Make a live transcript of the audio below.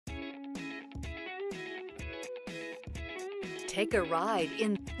Take a ride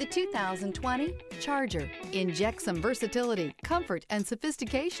in the 2020 Charger. Inject some versatility, comfort, and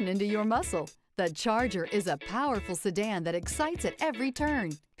sophistication into your muscle. The Charger is a powerful sedan that excites at every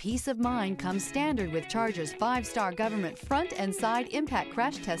turn. Peace of mind comes standard with Charger's 5-star government front and side impact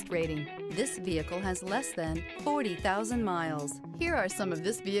crash test rating. This vehicle has less than 40,000 miles. Here are some of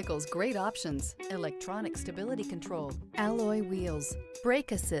this vehicle's great options: electronic stability control, alloy wheels,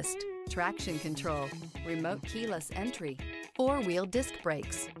 brake assist, traction control, remote keyless entry, 4-wheel disc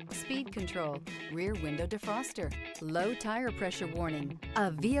brakes, speed control, rear window defroster, low tire pressure warning.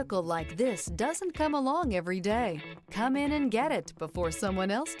 A vehicle like this doesn't come along every day. Come in and get it before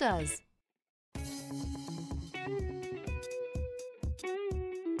someone else does.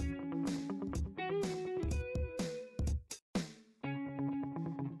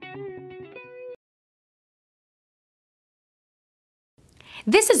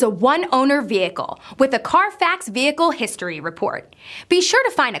 This is a one-owner vehicle with a Carfax Vehicle History Report. Be sure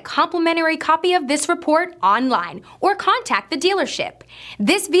to find a complimentary copy of this report online or contact the dealership.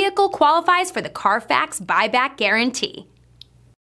 This vehicle qualifies for the Carfax Buyback Guarantee.